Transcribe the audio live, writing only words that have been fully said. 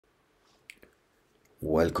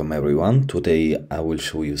Welcome everyone. Today I will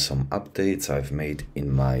show you some updates I've made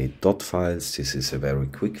in my dot files. This is a very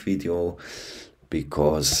quick video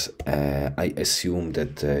because I assume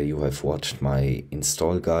that you have watched my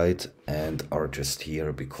install guide and are just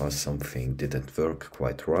here because something didn't work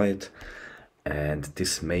quite right. And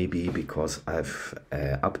this may be because I've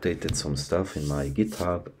updated some stuff in my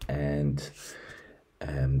GitHub, and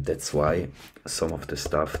that's why some of the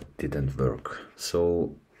stuff didn't work.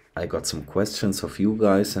 So I got some questions of you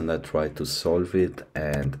guys and I tried to solve it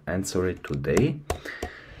and answer it today.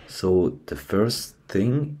 So the first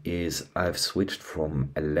thing is I've switched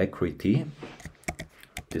from Alacrity,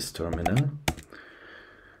 this terminal.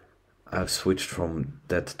 I've switched from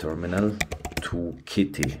that terminal to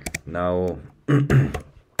Kitty. Now,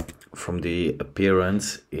 from the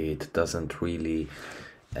appearance, it doesn't really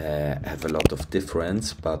have a lot of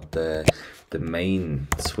difference, but the main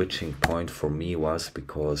switching point for me was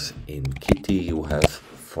because in Kitty you have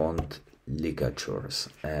font ligatures,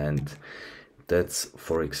 and that's,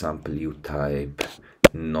 for example, you type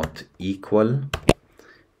not equal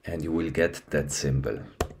and you will get that symbol.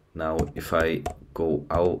 Now if I go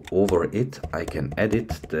over it, I can edit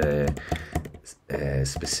the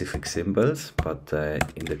specific symbols, but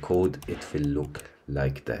in the code it will look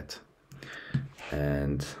like that.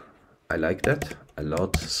 And I like that a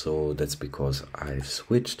lot, so that's because I've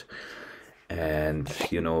switched. And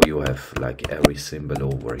you know, you have like every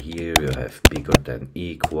symbol over here. You have bigger than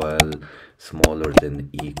equal, smaller than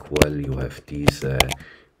equal, you have these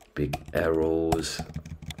big arrows,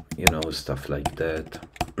 you know, stuff like that.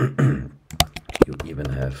 You even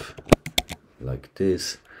have like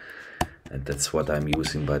this, and that's what I'm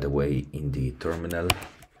using, by the way, in the terminal,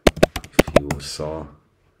 if you saw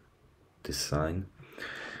this sign.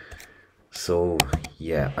 So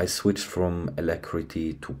yeah, I switched from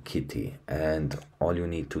Alacrity to Kitty, and all you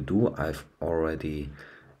need to do, I've already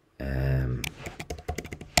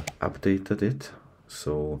updated it.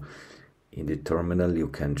 So in the terminal you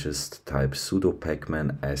can just type sudo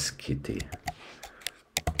pacman as Kitty.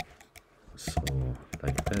 So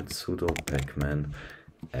like that, sudo pacman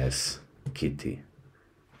as Kitty.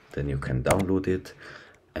 Then you can download it,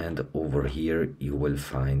 and over here you will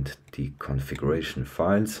find the configuration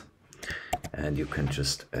files, and you can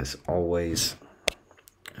just, as always,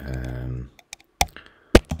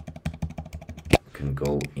 can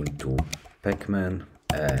go into pacman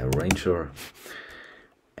ranger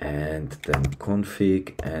and then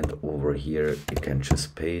config, and over here you can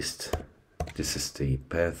just paste, this is the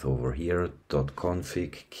path over here,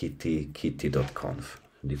 .config kitty.conf.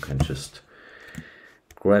 You can just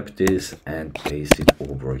grab this and paste it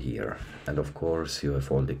over here, and of course you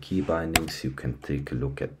have all the key bindings. You can take a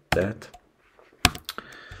look at that.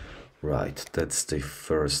 Right, that's the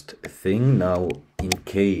first thing. Now, in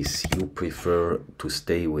case you prefer to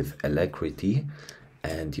stay with Alacrity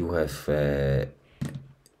and you have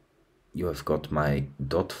got my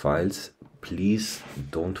dot files, please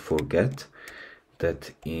don't forget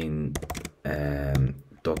that in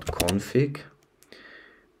 .config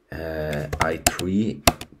i3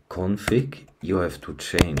 config you have to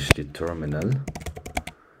change the terminal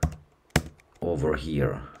over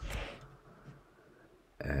here.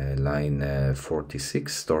 Line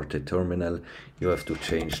 46, start the terminal, you have to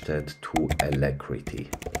change that to Alacrity,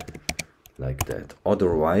 like that.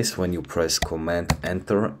 Otherwise, when you press Command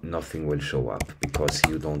Enter, nothing will show up because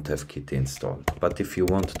you don't have Kitty installed. But if you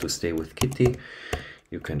want to stay with Kitty,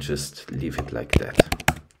 you can just leave it like that.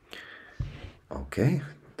 Okay,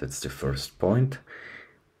 that's the first point.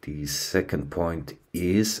 The second point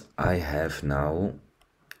is I have now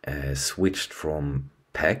switched from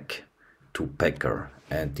Pack to Packer,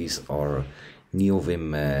 and these are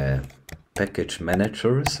NeoVim package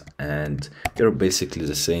managers, and they're basically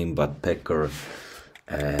the same, but Packer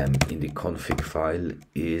in the config file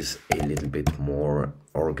is a little bit more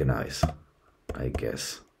organized, I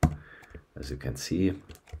guess. As you can see,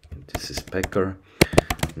 this is Packer.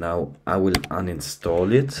 Now I will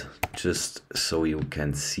uninstall it just so you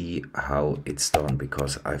can see how it's done,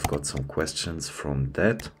 because I've got some questions from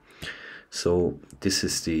that. So this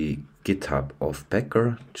is the GitHub of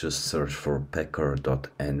Packer. Just search for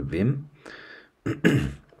packer.nvim.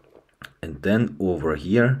 And then over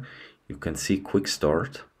here you can see quick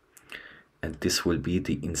start, and this will be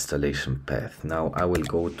the installation path. Now I will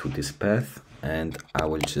go to this path and I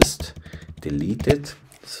will just delete it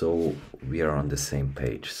so we are on the same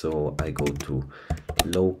page. So I go to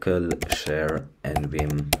local share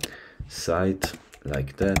nvim site,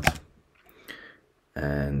 like that,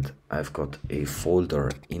 and I've got a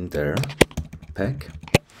folder in there, pack,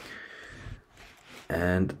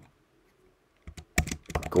 and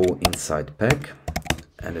go inside pack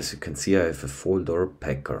And as you can see, I have a folder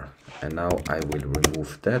packer, and now I will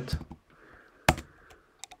remove that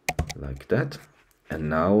like that. And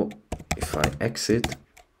now if I exit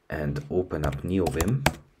and open up NeoVim,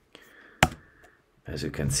 as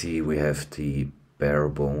you can see, we have the bare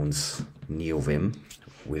bones NeoVim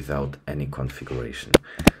without any configuration.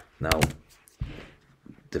 Now,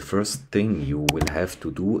 the first thing you will have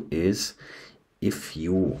to do is, if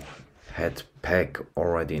you had Peg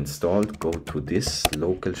already installed, go to this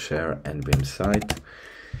local share and Vim site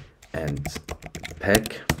and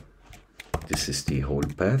Peg. This is the whole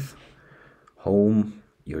path. Home,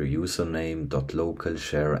 your username, .local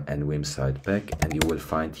share and Vim site Peg, and you will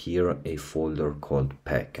find here a folder called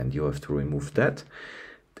Peg, and you have to remove that.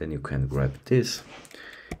 Then you can grab this.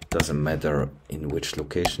 It doesn't matter in which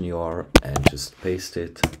location you are, and just paste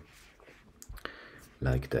it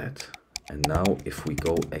like that. And now if we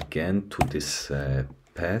go again to this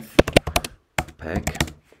path, Peg,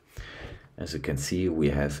 as you can see,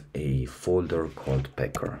 we have a folder called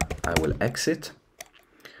Packer. I will exit,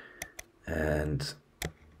 and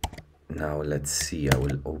now let's see, I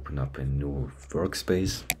will open up a new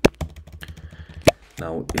workspace.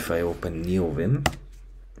 Now if I open NeoVim,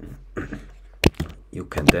 you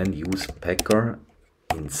can then use Packer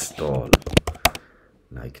install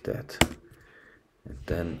like that, and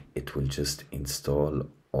then it will just install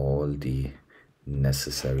all the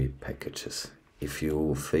necessary packages. If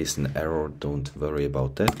you face an error, don't worry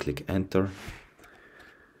about that. Click enter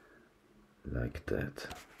like that.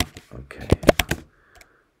 Okay,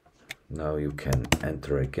 now you can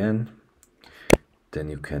enter again. Then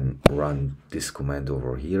you can run this command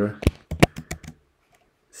over here,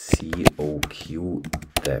 coq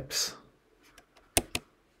deps.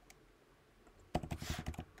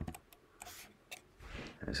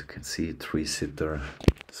 As you can see, 3-sitter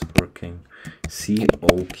is working.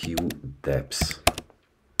 coq deps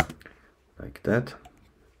like that.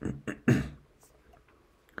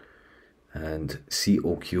 And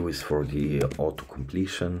coq is for the auto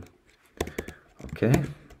completion. Okay,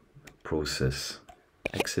 process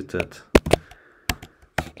exited.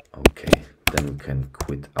 Okay, then we can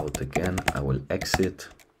quit out again. I will exit.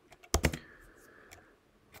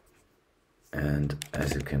 And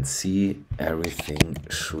as you can see, everything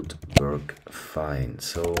should work fine.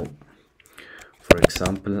 So, for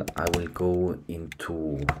example, I will go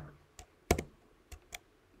into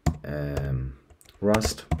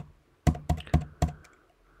Rust.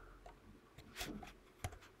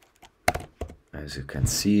 As you can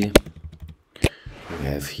see, we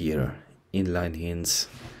have here inline hints,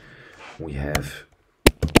 we have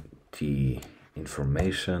the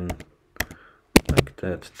information like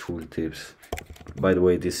that, tooltips. By the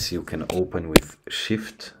way, this you can open with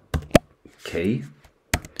Shift K.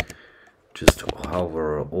 Just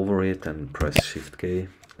hover over it and press Shift K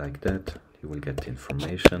like that. You will get the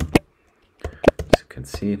information, as you can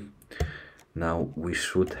see. Now we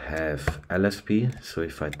should have LSP, so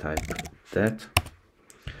if I type that,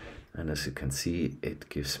 and as you can see, it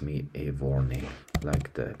gives me a warning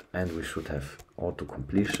like that. And we should have auto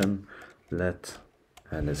completion, let,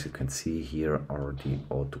 and as you can see, here are the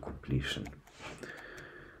auto completion.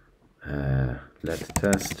 Let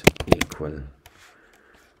test equal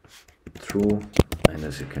true, and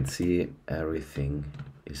as you can see, everything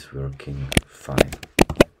is working fine.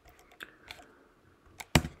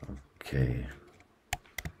 Okay,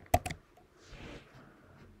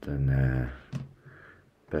 then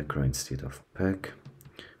Packer instead of Peg,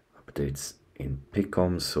 updates in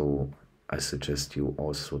Picom. So I suggest you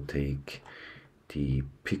also take the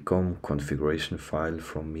Picom configuration file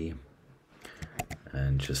from me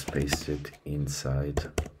and just paste it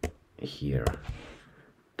inside here,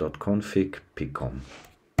 .config Picom.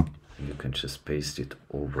 You can just paste it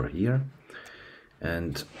over here,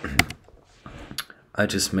 and I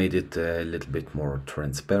just made it a little bit more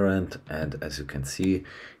transparent, and as you can see,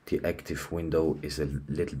 the active window is a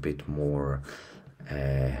little bit more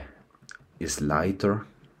is lighter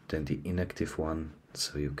than the inactive one,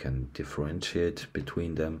 so you can differentiate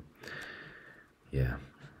between them. Yeah,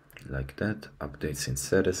 like that. Updates in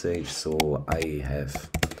ZSH. So I have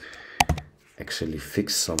actually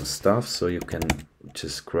fixed some stuff, so you can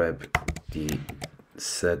just grab the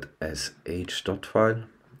ZSH.file.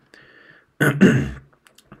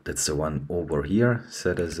 That's the one over here,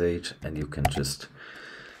 ZSH, and you can just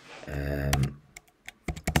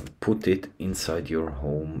put it inside your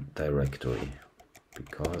home directory,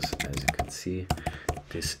 because as you can see,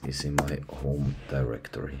 this is in my home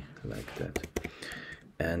directory like that.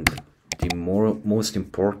 And the most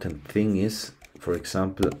important thing is, for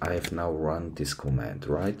example, I have now run this command,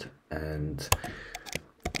 right? And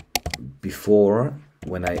before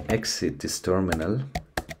when I exit this terminal,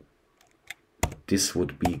 this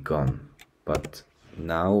would be gone, but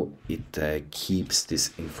now it keeps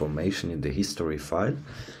this information in the history file,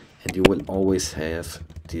 and you will always have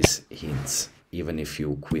these hints even if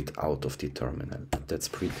you quit out of the terminal. That's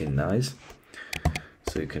pretty nice.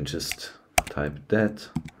 So you can just type that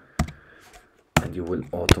and you will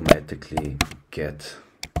automatically get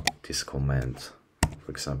this command.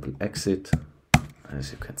 For example, exit,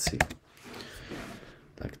 as you can see,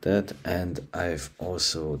 like that. And I've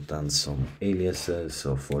also done some aliases.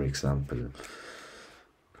 So for example,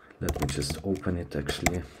 let me just open it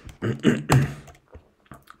actually.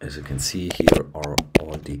 As you can see, here are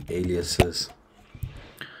all the aliases.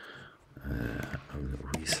 I will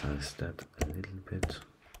resize that a little bit.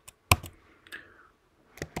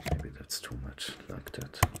 Maybe that's too much, like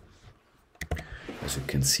that. As you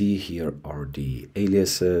can see, here are the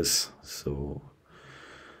aliases. So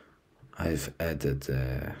I've added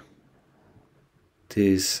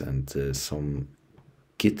this and some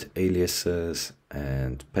Git aliases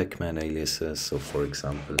and Pacman aliases. So for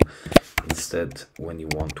example, instead, when you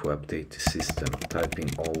want to update the system,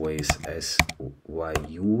 typing always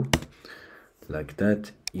SYU, like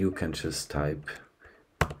that, you can just type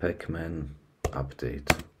Pacman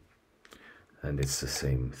update, and it's the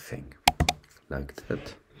same thing, like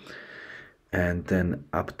that. And then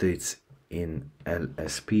updates in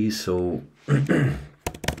LSP. So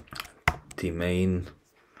the main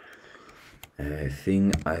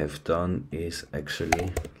thing I have done is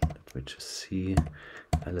actually, let me just see,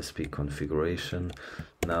 LSP configuration.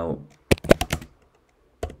 Now,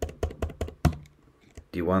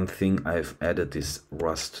 the one thing I've added is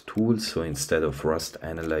Rust tools. So instead of Rust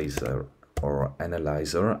analyzer or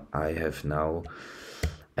analyzer, I have now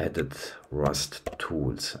added Rust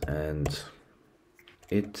tools, and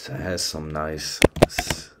it has some nice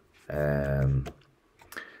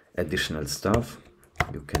additional stuff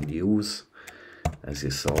you can use. As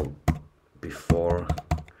you saw before,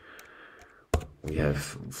 we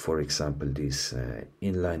have, for example, these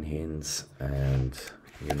inline hints, and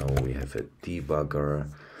you know, we have a debugger,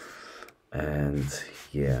 and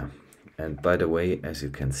yeah. And by the way, as you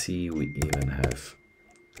can see, we even have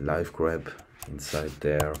live grab inside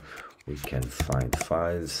there. We can find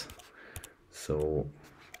files, so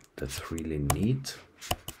that's really neat.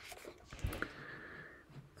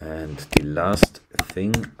 And the last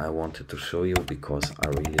thing I wanted to show you, because I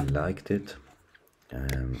really liked it,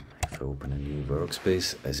 if I open a new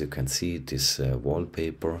workspace, as you can see, this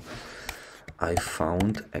wallpaper, I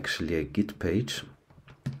found actually a Git page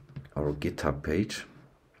or GitHub page,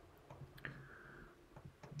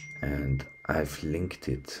 and I've linked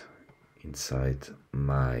it inside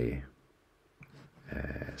my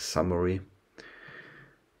summary,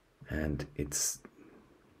 and it's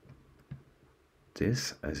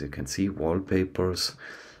this, as you can see, wallpapers.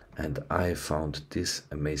 And I found this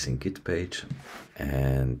amazing Git page,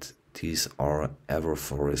 and these are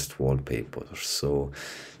Everforest wallpapers. So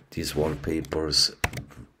these wallpapers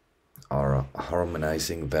are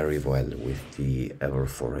harmonizing very well with the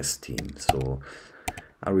Everforest theme. So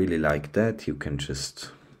I really like that. You can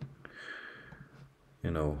just,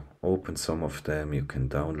 you know, open some of them, you can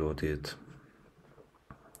download it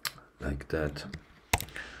like that.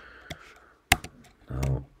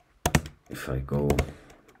 Now, if I go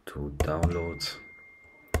to downloads,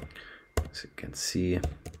 as you can see,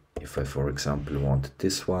 if I, for example, want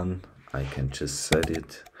this one, I can just set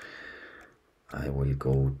it. I will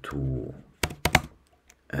go to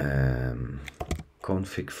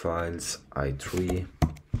config files, i3,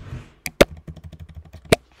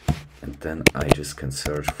 and then I just can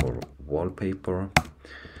search for wallpaper.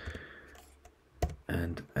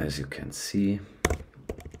 And as you can see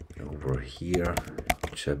over here,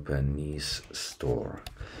 Japanese store.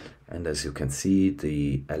 And as you can see,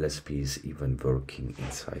 the LSP is even working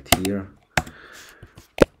inside here.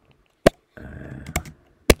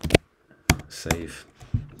 Save.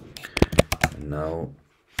 And now,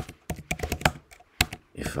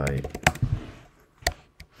 if I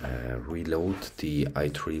reload the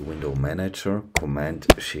i3 window manager, Command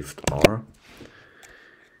Shift R,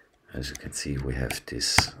 as you can see, we have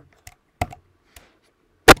this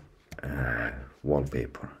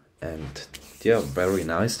wallpaper, and they are very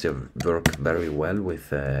nice. They work very well with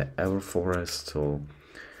Everforest, so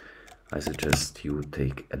I suggest you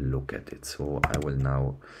take a look at it. So I will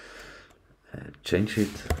now change it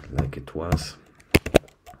like it was.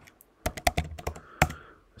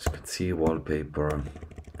 As you can see, wallpaper,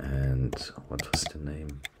 and what was the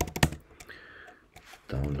name?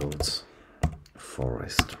 Downloads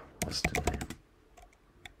Forest was the name.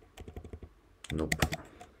 Nope,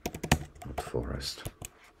 not Everforest.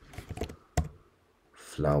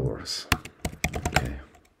 Flowers. Okay.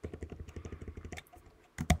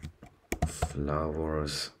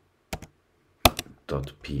 Flowers.png.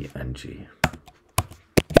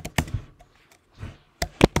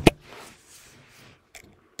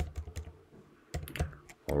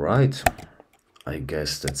 Alright, I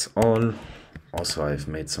guess that's all. Also, I've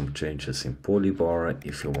made some changes in Polybar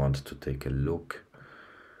if you want to take a look.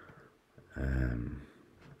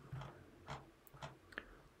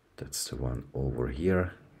 That's the one over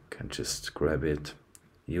here. You can just grab it.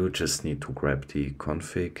 You just need to grab the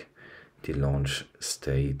config. The launch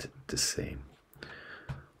stayed the same.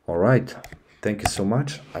 Alright, thank you so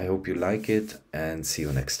much. I hope you like it and see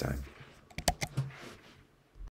you next time.